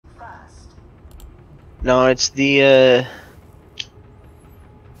No, it's is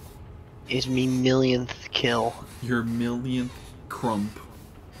me millionth kill. Your millionth crump.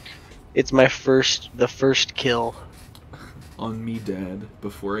 It's the first kill. On me, Dad,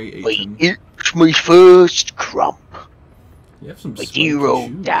 before I ate him. It's my first crump. You have some My spiky hero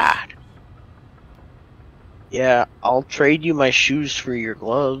shoes. died. Yeah, I'll trade you my shoes for your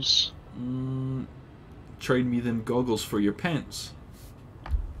gloves. Trade me them goggles for your pants.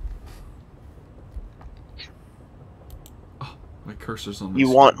 Oh, my cursor's on my You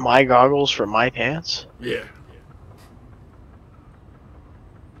screen. want my goggles for my pants? Yeah.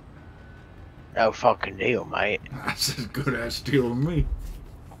 No fucking deal, mate. That's as good as stealing me.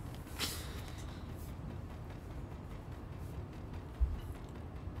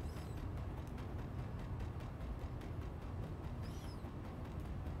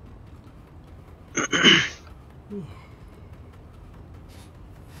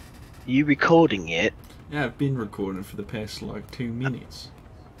 You recording it? Yeah, I've been recording for the past like 2 minutes.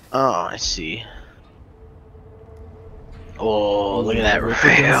 Oh, I see. Oh, look at that rip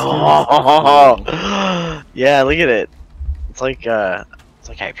rail! against Yeah, look at it. It's like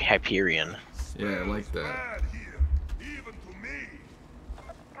Hyperion. Yeah, I like that.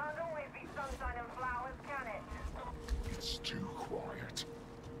 It's too quiet.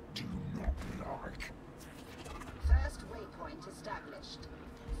 Do not like. First waypoint established.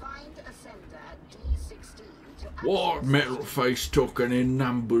 Find a sender at D16 to What metal face talking in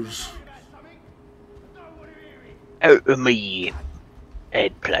numbers? Out of me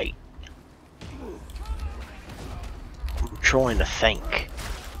head plate. I'm trying to think.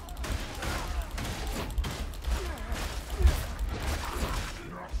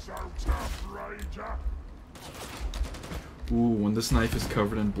 Ooh, when this knife is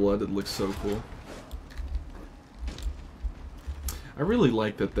covered in blood, it looks so cool. I really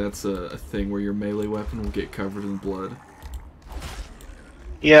like that that's a thing where your melee weapon will get covered in blood.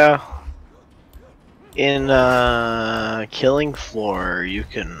 Yeah. In Killing Floor, you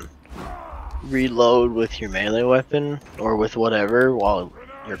can reload with your melee weapon or with whatever while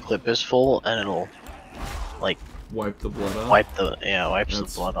your clip is full, and it'll like Wipe the blood off. wipes the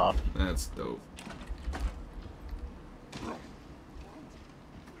blood off. That's dope.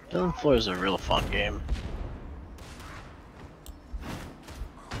 Killing Floor is a real fun game.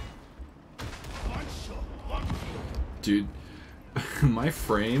 Dude, my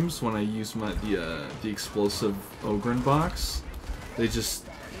frames when I use the explosive Ogryn box, they just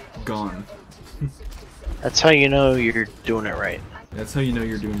gone. That's how you know you're doing it right. That's how you know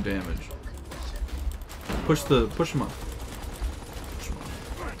you're doing damage. Push him up. Push him up.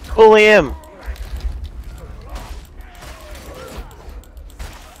 Bully him.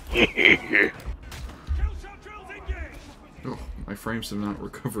 Oh, my frames have not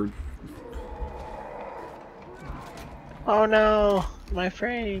recovered. Oh no, my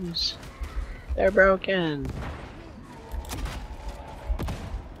frames. They're broken.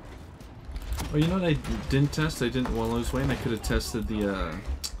 Oh, you know what I didn't test? While I was waiting, I could have tested the,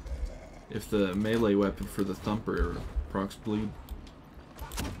 if the melee weapon for the thumper procs bleed.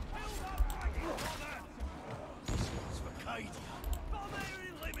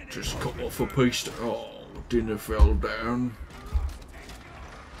 Just cut off a piece. Oh, dinner fell down.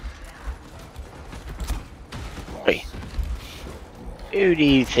 Hey. Who do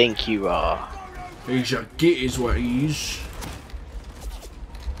you think you are? He's a git is what he is.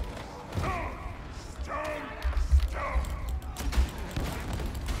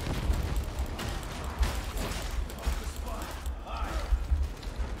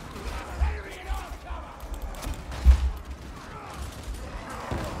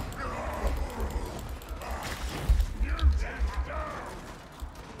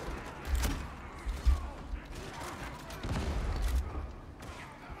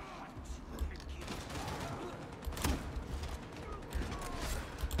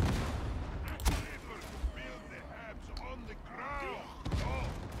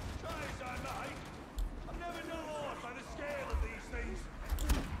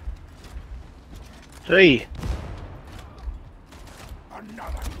 Hey.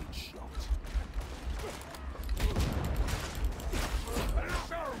 Another good shot.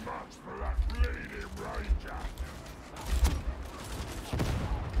 So much for that bleeding ranger.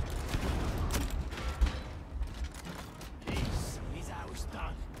 He's ours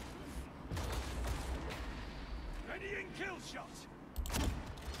done. Ready and kill shot.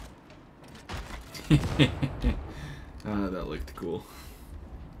 Ah, that looked cool.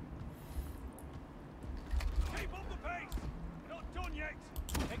 Keep up the pace. Not done yet.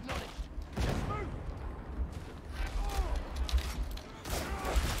 Acknowledged. Let's move.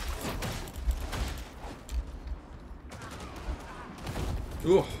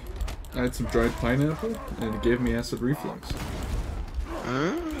 Ugh. I had some dried pineapple, and it gave me acid reflux.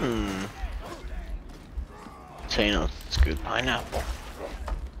 Mmm. So you know it's good pineapple.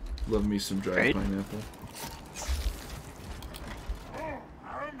 Love me some dried Right? pineapple.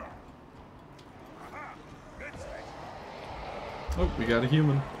 Oh, we got a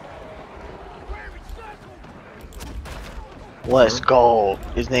human. Let's go.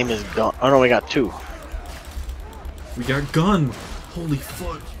 His name is Gun. Oh no, we got two. We got Gun! Holy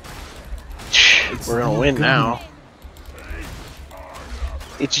fuck. It's We're gonna the win Gun. now.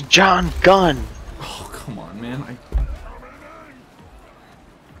 It's John Gunn. Oh, come on, man.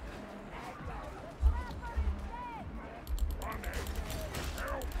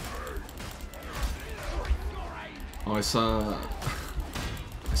 Oh, I saw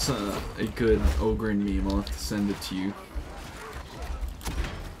a good Ogryn meme. I'll have to send it to you.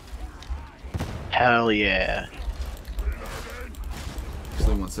 Hell yeah.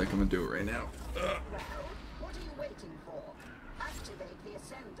 Actually, one second, I'm gonna do it right now. What are you waiting for? Activate the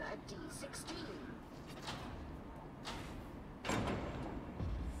Ascender D16.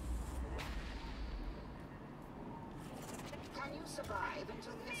 Can you survive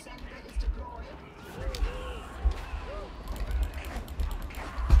until the Ascender is deployed?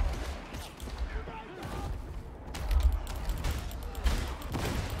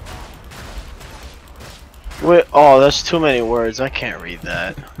 Wait, oh, that's too many words. I can't read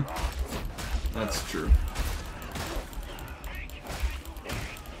that. That's true.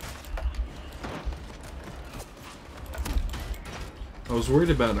 I was worried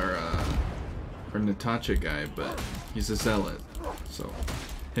about our Natasha guy, but he's a zealot, so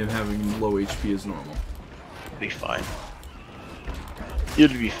him having low HP is normal. Be fine. You'll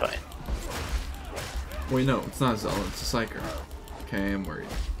be fine. Wait, no, it's not a zealot, it's a psyker. Okay, I'm worried.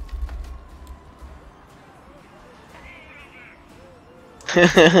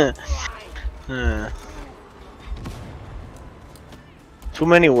 Too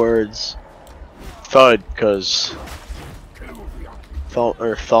many words. Thud, cause thump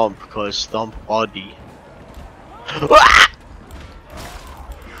or thump, cause thump body.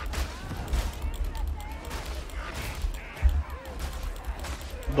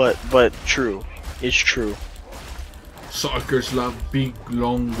 But true. It's true. Psykers love big,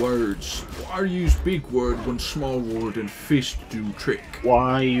 long words. Why use big word when small word and fist do trick?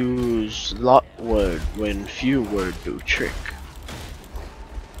 Why use lot word when few word do trick?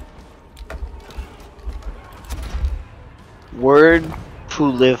 Word to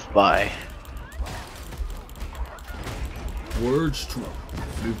live by. Words to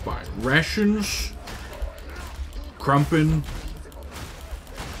live by. Rations, crumpin,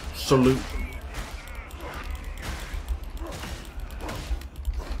 salute.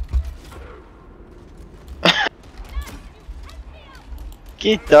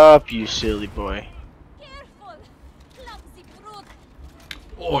 Get up, you silly boy. Careful! Clumsy brute!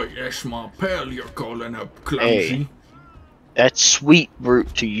 Oh, yes, my pal, you're calling up clumsy. Hey. That's sweet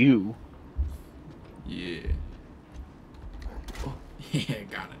brute to you. Yeah. Oh, yeah,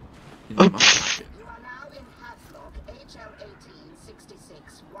 got it. In my pocket. You are now in Haslog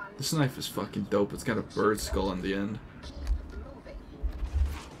HL1866. This knife is fucking dope. It's got a bird skull on the end. Keep moving.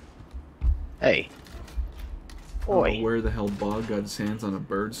 Hey. I don't know Boy. where the hell Bog got his hands on a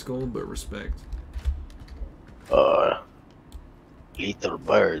bird skull, but respect. Little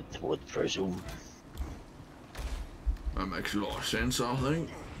bird would presume. That makes a lot of sense, I think.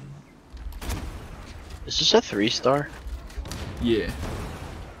 Is this a 3-star? Yeah.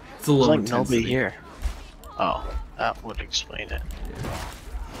 It's a There's low like intensity. nobody here. Oh, that would explain it. Yeah.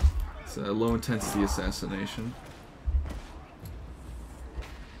 It's a low intensity assassination.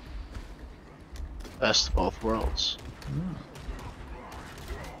 Best of both worlds.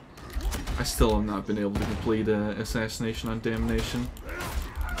 I still have not been able to complete assassination on Damnation.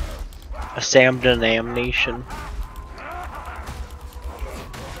 A Sam Damnation.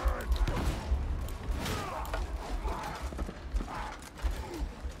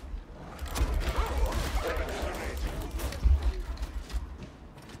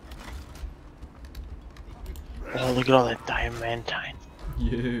 Oh, look at all that diamantine.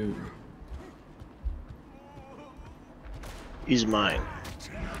 Yeah. He's mine.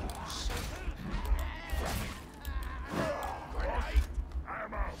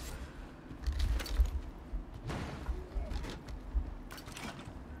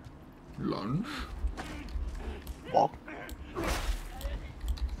 Lunch? Walk.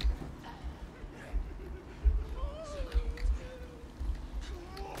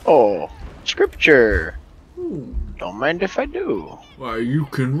 Oh, scripture. Ooh. Don't mind if I do. Why, you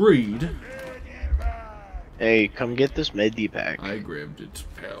can read. Hey, come get this medi pack. I grabbed it,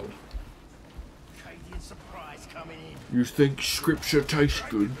 pal. Canadian surprise coming in. You think scripture tastes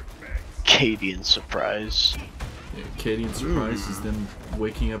good? Cadian surprise. Yeah, Cadian surprise is them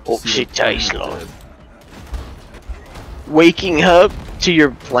waking up to Oh, see shit, their planet tastes like. dead. Waking up to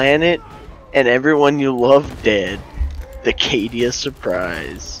your planet and everyone you love dead. The Cadia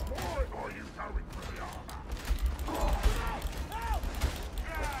surprise.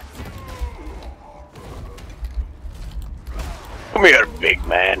 Come here, big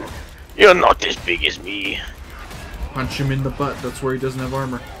man. You're not as big as me. Punch him in the butt, that's where he doesn't have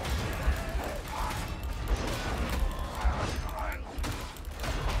armor.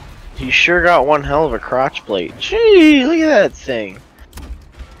 You sure got one hell of a crotch plate. Gee, look at that thing.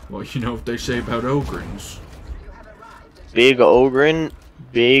 Well, you know what they say about Ogryns. Big Ogryn,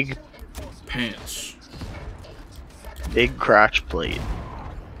 big Pants. crotch plate.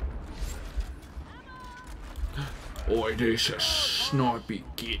 Oi, this a snipey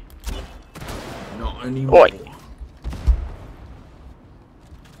kid. Not anymore. Oi.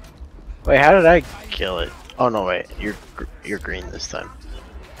 Wait, how did I kill it? Oh no, wait, you're green this time.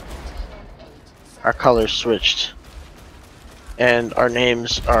 Our colors switched, and our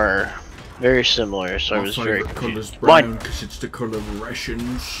names are very similar, so I My was very favourite colour's confused. brown because it's the colour of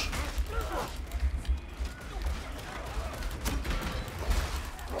rations.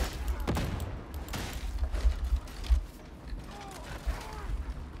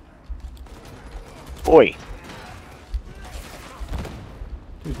 Boy,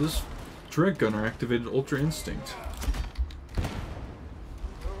 Dude, this Dread Gunner activated Ultra Instinct.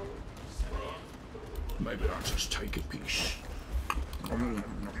 Maybe I'll just take a piece.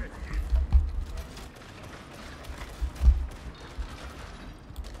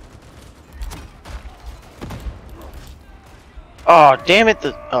 oh damn it!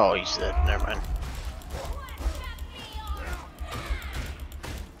 Oh, he's dead. Never mind.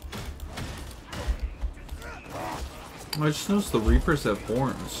 I just noticed the Reapers have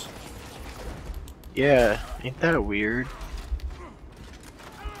horns. Yeah, ain't that weird?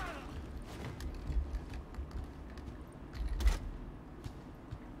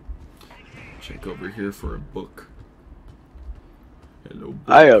 Check over here for a book. Hello, book.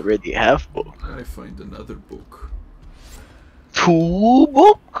 I already have book. I find another book. 2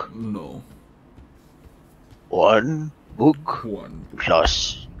 book? No. 1 book One book.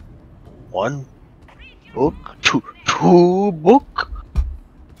 plus 1 book? 2 book?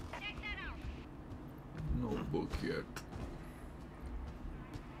 No book yet.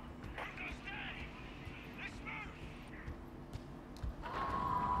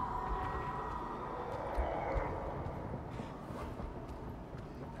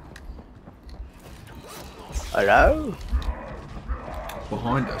 Hello?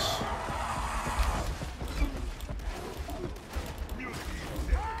 Behind us.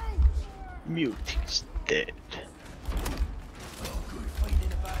 Mute's dead.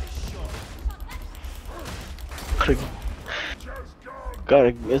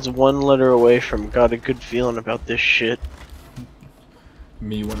 It's 1 letter away from got a good feeling about this shit.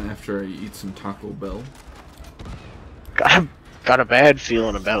 Me when after I eat some Taco Bell. Got a bad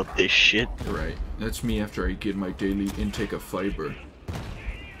feeling about this shit. Right. That's me after I get my daily intake of fiber. It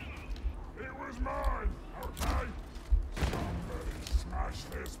was mine, okay? Somebody smash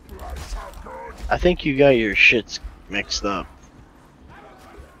this place up good. I think you got your shits mixed up.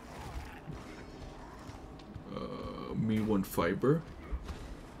 Me want fiber.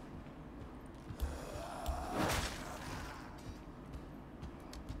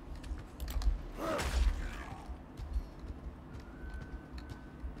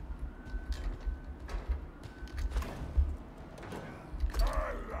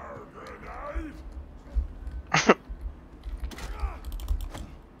 Hello, grenade.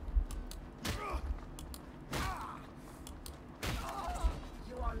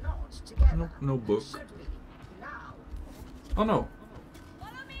 You are not together. No, no book. Should we? Now. Oh no.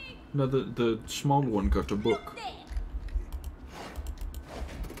 Follow me. No, the small one got a book. There.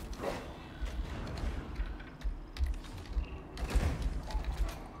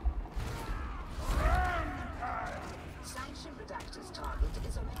 Sanction Redactor's target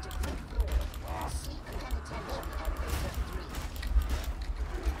is on a different floor. Seek penitentiary elevator 3.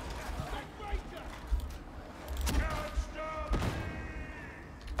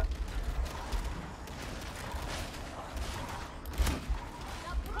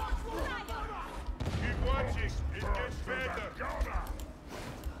 Keep watching. It gets better.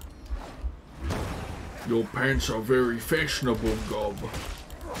 Your pants are very fashionable, Gob.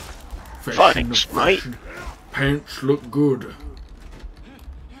 Thanks, mate. Pants look good.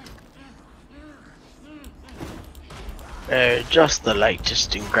 Just the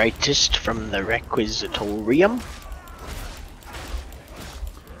latest and greatest from the Requisitorium.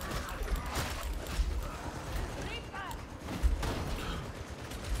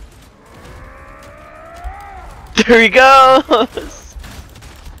 There he goes!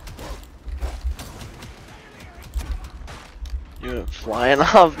 You went flying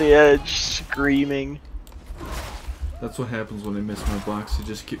off the edge, screaming. That's what happens when I miss my box. You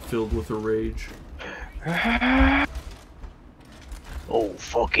just get filled with a rage. Oh,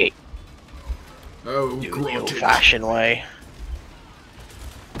 fuck it. Oh, Do it the old-fashioned way.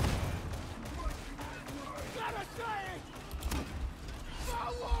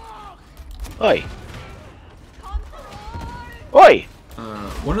 Oi. Oi!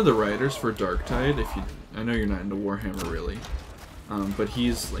 One of the writers for Darktide, I know you're not into Warhammer really, but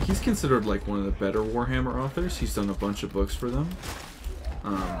he's considered like one of the better Warhammer authors. He's done a bunch of books for them.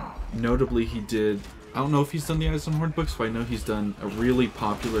 Notably, he did. I don't know if he's done the Eisenhorn books, but I know he's done a really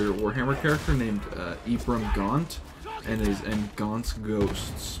popular Warhammer character named Ibram Gaunt, and Gaunt's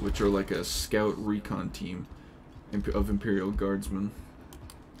Ghosts, which are like a scout recon team of Imperial Guardsmen.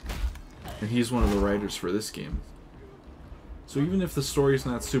 And he's one of the writers for this game. So even if the story's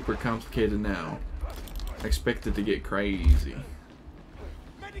not super complicated now, I expect it to get crazy.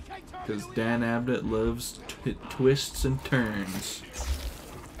 Because Dan Abnett loves twists and turns.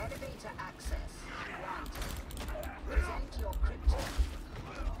 Elevator access granted. Present your crypto.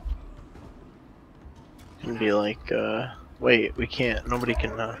 And be like, wait, we can't, nobody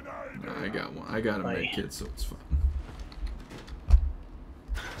can, No, I got one. I got a Aye. med kit, so it's fine.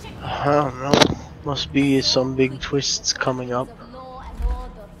 I don't know, must be some big twists coming up.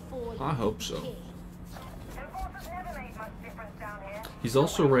 I hope so. He's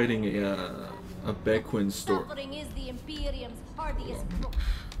also writing a Bequin story.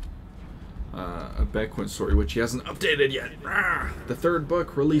 A Bequin story, which he hasn't updated yet. The third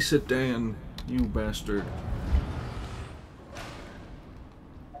book, release it, Dan. You bastard.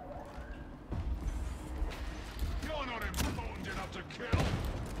 You're not important enough to kill.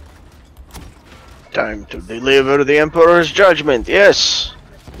 Time to deliver the Emperor's judgment, yes!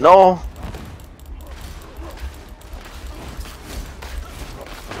 No?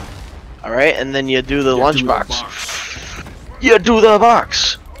 Alright, and then you do the lunchbox. You do the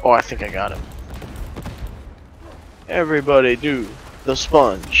box! Oh, I think I got him. Everybody do the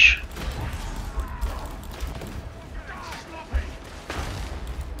sponge.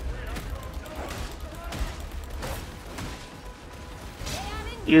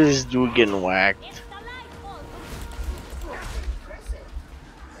 You just do getting whacked. Impressive.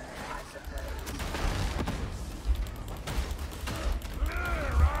 I suppose.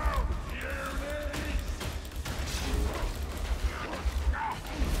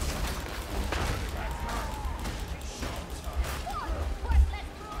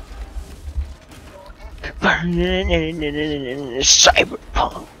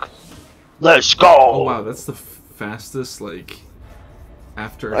 Cyberpunk. Let's go. Oh wow, that's the fastest, like,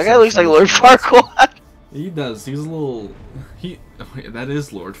 after. That guy looks like Lord Farquaad. He does. He's a little. Oh, yeah, that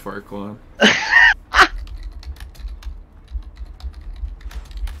is Lord Farquaad.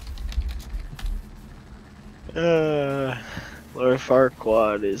 Lord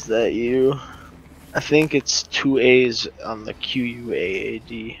Farquaad, is that you? I think it's 2 A's on the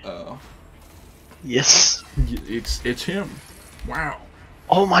QUAAD. Oh. Yes. It's him. Wow.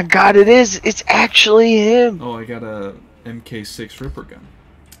 Oh my god, it is! It's actually him! Oh, I got a MK6 Ripper gun.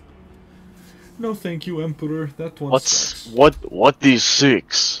 No, thank you, Emperor. That one sucks. What is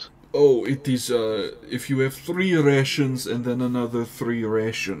 6? Oh, it is, if you have 3 rations and then another 3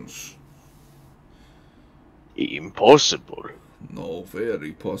 rations. Impossible. No,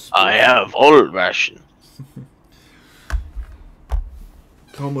 very possible. I have all rations.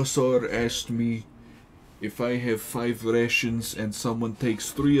 Commissar asked me if I have 5 rations and someone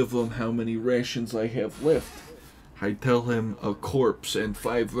takes 3 of them, how many rations I have left. I tell him a corpse and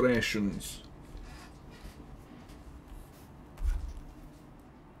 5 rations.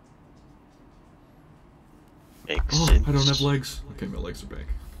 Makes Oh, sense. I don't have legs. Okay, my legs are back.